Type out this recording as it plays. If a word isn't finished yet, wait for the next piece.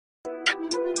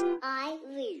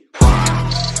ASYLUM!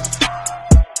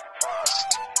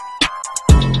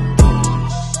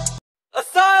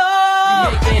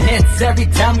 Making hits every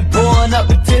time we pulling up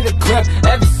into the crib.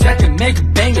 Every second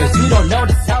making bangers, you don't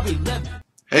notice how we live.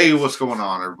 Hey, what's going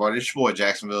on, everybody? It's your boy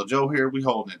Jacksonville Joe here. We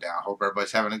holding it down. Hope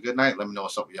everybody's having a good night. Let me know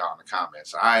what's up with y'all in the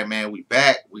comments. Alright, man, we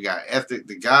back. We got Ethic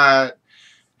the God,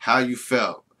 How You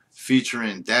Felt,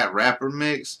 featuring that rapper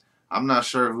mix. I'm not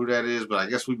sure who that is, but I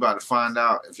guess we about to find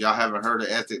out. If y'all haven't heard of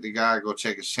Ethic the God, go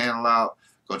check his channel out.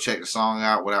 Go check the song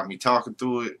out without me talking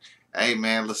through it. Hey,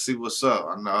 man, let's see what's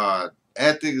up.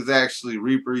 Ethic is actually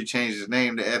Reaper. He changed his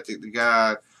name to Ethic the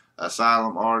God,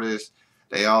 ASYLUM artist.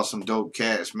 They all some dope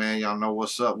cats, man. Y'all know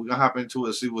what's up. We're going to hop into it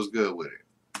and see what's good with it.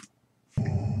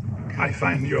 I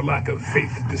find your lack of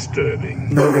faith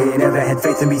disturbing. No, they ain't never had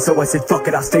faith in me, so I said, fuck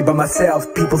it, I'll stay by myself.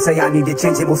 People say I need to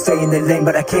change and will stay in their lane,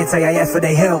 but I can't say I asked for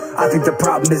their help. I think the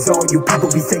problem is all you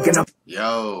people be thinking I'm...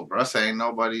 Yo, bro, saying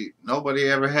nobody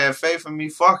ever had faith in me.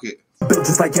 Fuck it. Built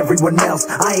just like everyone else.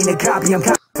 I ain't a copy, I'm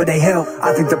for their help.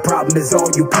 I think the problem is all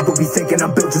you people be thinking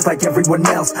I'm built just like everyone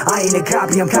else. I ain't a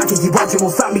copy, I'm cocky, you watching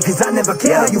won't stop me, cause I never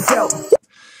care how you felt.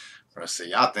 Bro, see,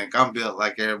 y'all think I'm built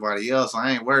like everybody else.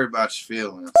 I ain't worried about your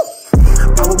feelings.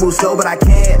 I would move slow, but I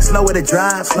can't. Slower to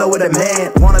drive, slower to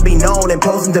man. Wanna be known and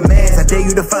posing demands. I dare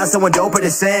you to find someone doper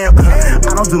than Sam. I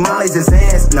don't do mollies and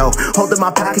Zans, no. Holding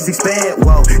my pockets expand,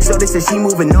 whoa. Shorty said she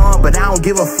moving on, but I don't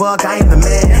give a fuck, I am the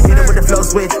man. Hit her with the flow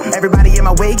switch, everybody in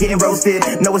my way getting roasted.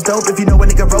 Know it's dope if you know a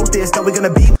nigga wrote this. Know we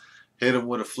gonna be... Hit him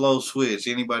with a flow switch.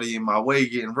 Anybody in my way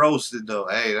getting roasted, though.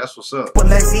 Hey, that's what's up. Well,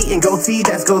 let's eat and go tea,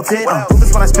 that's go tit.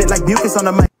 This when I spit like mucus on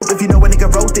the mic. If you know a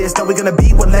nigga wrote this, know we gonna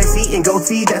be one let's eat and go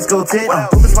tea, that's go tit.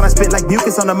 This when I spit like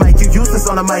mucus on the mic. You useless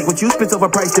on the mic. What you spit's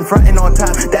overpriced in front and on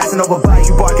top. That's an overbite.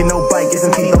 You barking no bike. It's a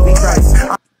T.O.V.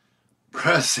 Christ.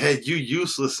 Bruh said you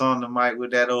useless on the mic with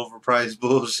that overpriced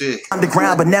bullshit.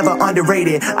 Underground but never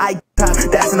underrated.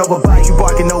 That's an overbite. You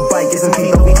barking no bike. It's a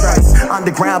T.O.V. Christ.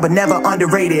 Underground but never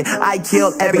underrated. I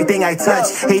killed everything I touch.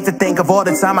 Hate to think of all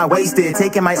the time I wasted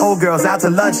taking my old girls out to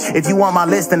lunch. If you on my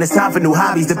list, then it's time for new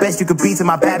hobbies. The best you could be to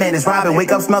my Batman is Robin.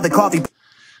 Wake up, smell the coffee.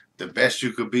 The best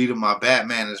you could be to my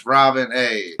Batman is Robin,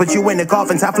 hey. But you in the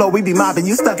coffin, top floor, we be mopping.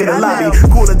 You stuck in the lobby.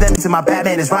 Cooler than me to my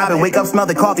Batman is Robin. Wake up, smell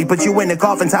the coffee. But you in the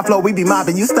coffin, top floor, we be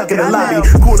mopping. You stuck in the lobby.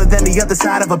 Cooler than the other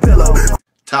side of a pillow.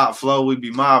 Top floor, we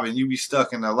be mobbing. You be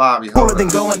stuck in the lobby. Cooler than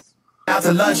going out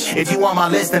to lunch. If you on my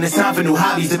list, then it's time for new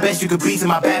hobbies. The best you could be to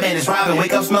my Batman is Robin.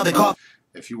 Wake up, smell the coffee.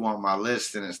 If you want my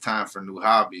list, then it's time for new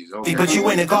hobbies. Okay. But you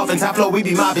in the coffin, top floor, we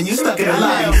be mopping. You stuck in the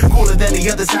lobby. Cooler than the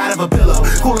other side of a pillow.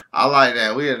 Cooler. I like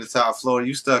that. We at the top floor.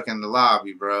 You stuck in the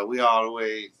lobby, bro. We all the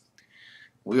way.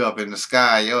 We up in the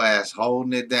sky. Your ass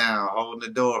holding it down, holding the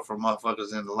door for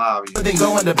motherfuckers in the lobby. Then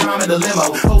going to prom in the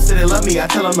limo. Posted and love me. I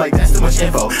tell them like that's too much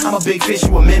info. I'm a big fish,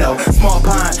 you a minnow. Small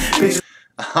pond. Bitch.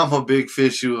 I'm a big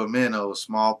fish, you a minnow,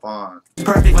 small pond.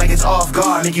 Perfect like it's off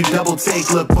guard. Make you double take,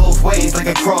 look both ways like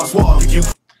a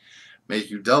crosswalk.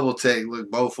 Make you double take, look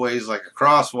both ways like a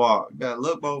crosswalk. You gotta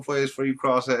look both ways before you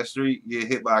cross that street, get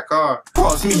hit by a car.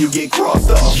 Cross me, you get crossed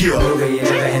off. Yeah.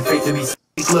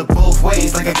 Look both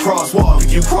ways like a crosswalk.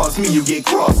 If you cross me, you get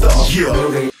crossed off.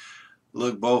 Yeah.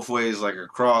 Look both ways like a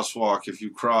crosswalk. If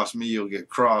you cross me, you'll get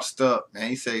crossed up. Man,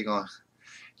 he say he gonna...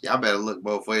 Y'all better look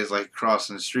both ways like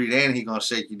crossing the street, and he gonna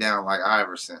shake you down like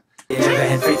Iverson. They never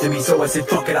had faith in me, so I said,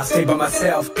 fuck it, I'll stay by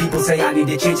myself. People say I need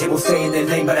to change and will stay in their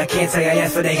lane, but I can't say I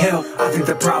asked for their help. I think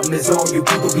the problem is all you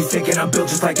people be thinking I'm built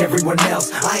just like everyone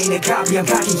else. I ain't a copy, I'm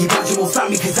cocky, you watching won't stop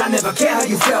me, cause I never care how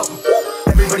you felt.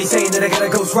 Everybody saying that I got a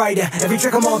ghost rider. Every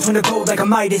trick I'm on turn to gold like a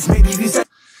Midas. Maybe if you said...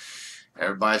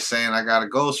 Everybody saying I got a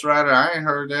ghost rider. I ain't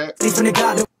heard that.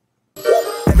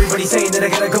 Everybody saying that I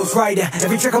got a ghost rider.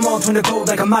 Every trick I'm on turn to gold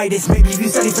like a Midas. Maybe if you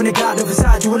study from the God of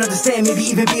side, you would understand. Maybe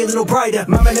even be a little brighter.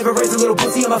 Mama never raised a little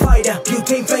pussy, I'm a fighter.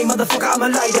 Butane flame, motherfucker, I'm a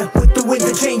lighter. With the wind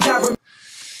to change,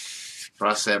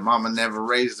 I said, mama never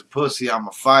raised a pussy, I'm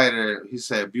a fighter. He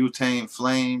said, butane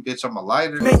flame, bitch, I'm a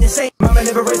lighter. Remain the same. Mama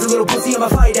never raised a little pussy, I'm a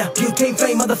fighter. Butane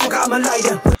flame, motherfucker, I'm a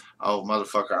lighter. Oh,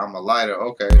 motherfucker, I'm a lighter.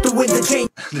 Okay. The wind to change.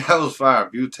 That was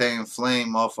fire. Butane flame,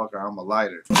 motherfucker, I'm a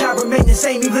lighter. I remain the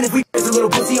same, even if we raise a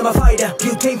little pussy, I'm a fighter.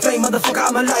 Butane flame, motherfucker,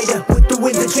 I'm a lighter. With the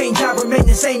wind to change, I remain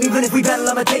the same, even if we battle,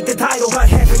 I'ma take the title. But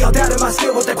half of y'all doubted my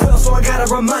skill with the quill, so I gotta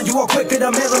remind you all quick that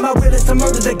I'm here. My will is to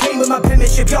murder the game with my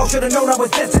penmanship. Y'all should've known I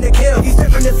was destined to kill. You step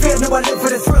in the field, no, I live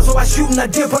for the thrill, so I shoot and I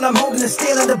dip when I'm holding the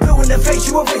steel. And the bill in the face,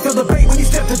 you always feel the bait. When you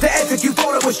stepped to the ethic, you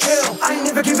thought it was chill. I ain't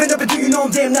never giving up until you know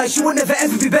I'm damn nice. You will never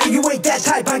ever be better, you ain't that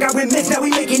type. I got remixed, now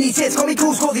we making these hits. Call me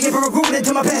cool, call the emperor, grooving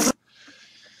into my past.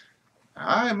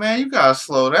 Alright, man, you gotta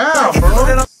slow down,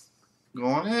 bro.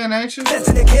 Going in, ain't you? That's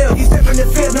in the kill. You step in the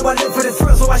field, no, I live for the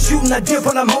thrill, so I shoot and I dip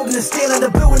while I'm holding the steel and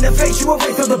the blue in the face. You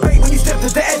erase the bait when you stepped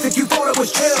to the ethic. You thought it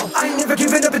was chill. I ain't never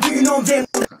giving up, and do you know I'm damn?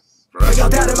 Right.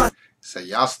 Y'all doubted my. Say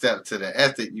y'all stepped to the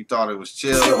ethic. You thought it was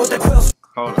chill. Chill with the quills.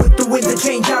 Hold on. With the winds that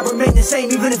change, I remain the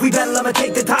same. Even if we battle, I'ma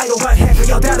take the title. But half of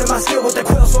y'all doubted my skill with the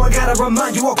quill, so I gotta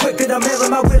remind you all quick that I'm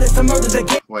mailing my will is to murder the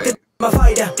game. Wait. I'm a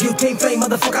fighter, butane flame,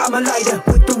 motherfucker, I'm a lighter.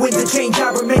 With the winds that change,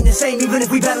 I remain the same. Even if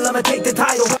we battle, I'ma take the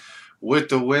title. With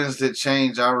the winds that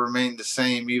change, I remain the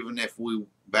same. Even if we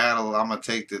battle, I'ma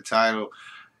take the title.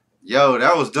 Yo,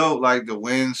 that was dope. Like, the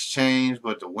winds change,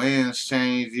 but the winds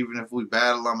change. Even if we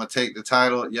battle, I'ma take the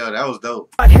title. Yo, that was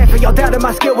dope. Half of y'all doubted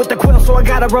my skill with the quill, so I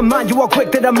gotta remind you all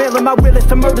quick that I'm mailing my will is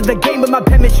to murder the game with my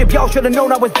penmanship. Y'all should've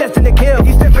known I was destined to kill.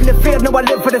 You step in the field, no, I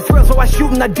live for the thrill, so I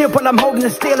shoot and I dip while I'm holding the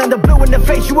steel and the blue in the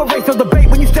face. You erase all the bait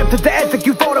when you stepped to the ethic.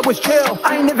 You thought it was chill.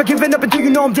 I ain't never giving up until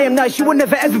you know I'm damn nice. You will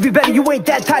never ever be better. You ain't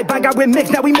that type. I got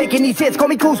remixed, now we making these hits. Call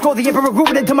me Cusco, the emperor,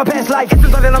 grooving into my past life. It's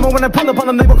the I'm when I pull up on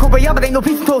them. They were cool, but ain't no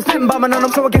peace until sitting bombing on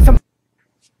them. So I get some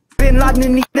Bin Laden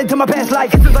in the into my past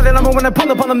life. It's the I'm when I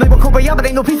pull up on them. They were cool, but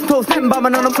ain't no peace until sitting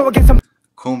bombing on them. So I get some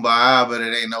Kumbaya, but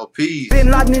it ain't no peace.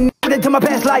 Bin Laden in the into my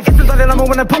past life. It's the I'm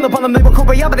when I pull up on them. They were cool,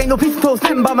 but ain't no peace until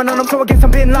sitting bombing on them. So I get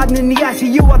some Bin Laden in the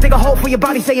ICU. I dig a hole for your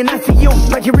body saying I see you.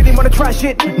 Like you really wanna try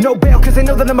shit. No bail, cause they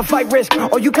know that I'm a flight risk.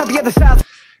 Or you copy other styles.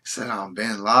 Said I'm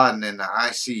Bin Laden in the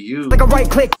ICU. Like a right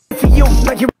click, see you.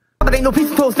 Like you but ain't no peace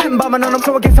until sitting bombing on them.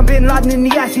 So I get some Bin Laden in the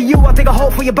ICU. I dig a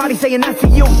hole for your body saying I see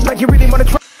you. Like you really wanna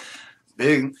try.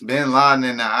 Big Bin Laden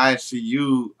in the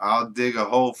ICU. I'll dig a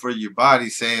hole for your body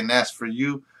saying that's for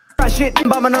you. Shit,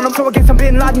 bombing on them, so I get some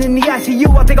Bin Laden in the ICU.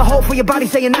 I'll dig a hole for your body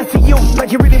saying I see you.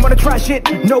 Like you really wanna try shit.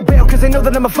 No bail, cause they know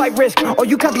that I'm a flight risk. Or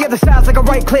you copy other styles like a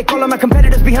right click. All of my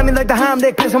competitors behind me like the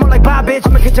Heimlich. Cause I'm like, bye bitch,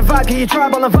 I'ma get your vibe. Can you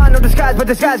try all and find no disguise, but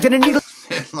this guy's gonna need a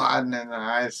Bin Laden in the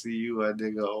ICU. I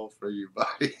dig a hole for your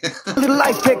body. little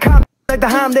ice pick, like the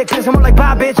Heimlich. Cause I'm like,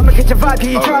 bye bitch, I'ma get your vibe. Can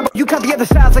you try? You copy other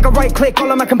styles like a right click. All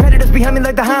of my competitors behind me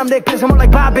like the Heimlich. Cause I'm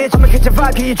like, bye bitch, I'ma get your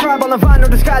vibe. Can you try all and find no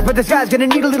disguise, but this guy's gonna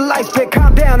need a little ice pick.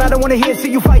 Calm down, I don't wanna hear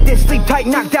see you fight this. Sleep tight,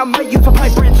 knock down, might use a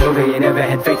pipe wrench. So they ain't never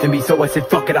had faith in me, so I said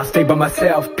fuck it, I'll stay by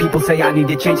myself. People say I need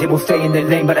to change, they will stay in their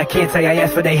lane, but I can't say I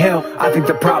asked for their help. I think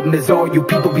the problem is all you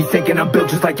people be thinking I'm built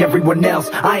just like everyone else.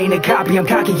 I ain't a copy, I'm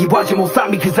cocky, keep watching, won't stop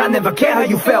me, cause I never care how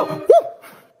you felt. Woo!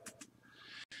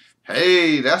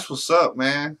 Hey, that's what's up,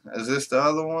 man. Is this the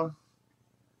other one?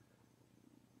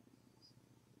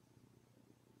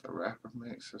 The rapper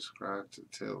mix, subscribe to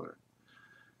Tiller.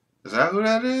 Is that who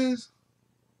that is?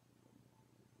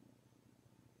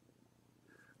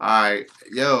 Alright,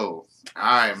 yo.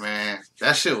 Alright, man.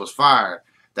 That shit was fire.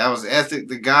 That was Ethic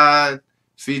the God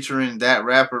featuring that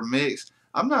rapper mix.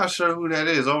 I'm not sure who that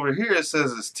is. Over here it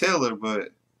says it's Tiller,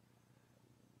 but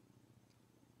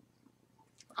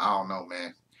I don't know,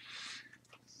 man.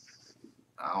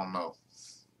 I don't know.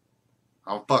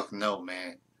 I don't fucking know,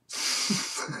 man.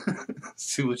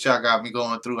 See what y'all got me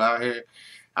going through out here.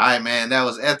 Alright, man. That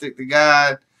was Ethic the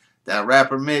God. That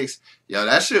rapper mix. Yo,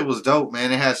 that shit was dope,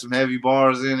 man. It had some heavy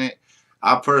bars in it.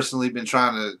 I've personally been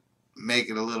trying to make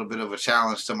it a little bit of a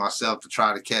challenge to myself to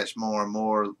try to catch more and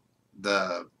more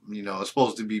the, you know, it's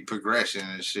supposed to be progression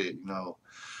and shit, you know.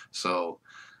 So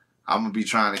I'm going to be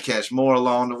trying to catch more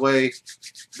along the way.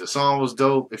 The song was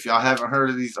dope. If y'all haven't heard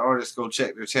of these artists, go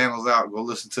check their channels out. Go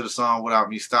listen to the song without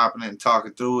me stopping it and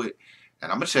talking through it.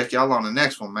 And I'm going to check y'all on the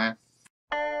next one, man.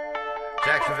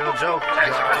 Jacksonville Joe.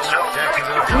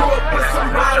 Jacksonville Grew up with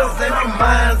some bottles and our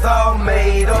minds all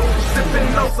made up.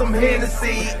 Sipping on some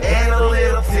Hennessy and a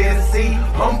little Tennessee.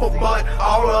 Humble but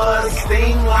all of us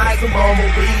sting like some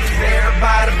bumblebees.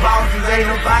 Everybody bosses, ain't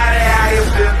nobody out here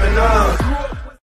flipping us.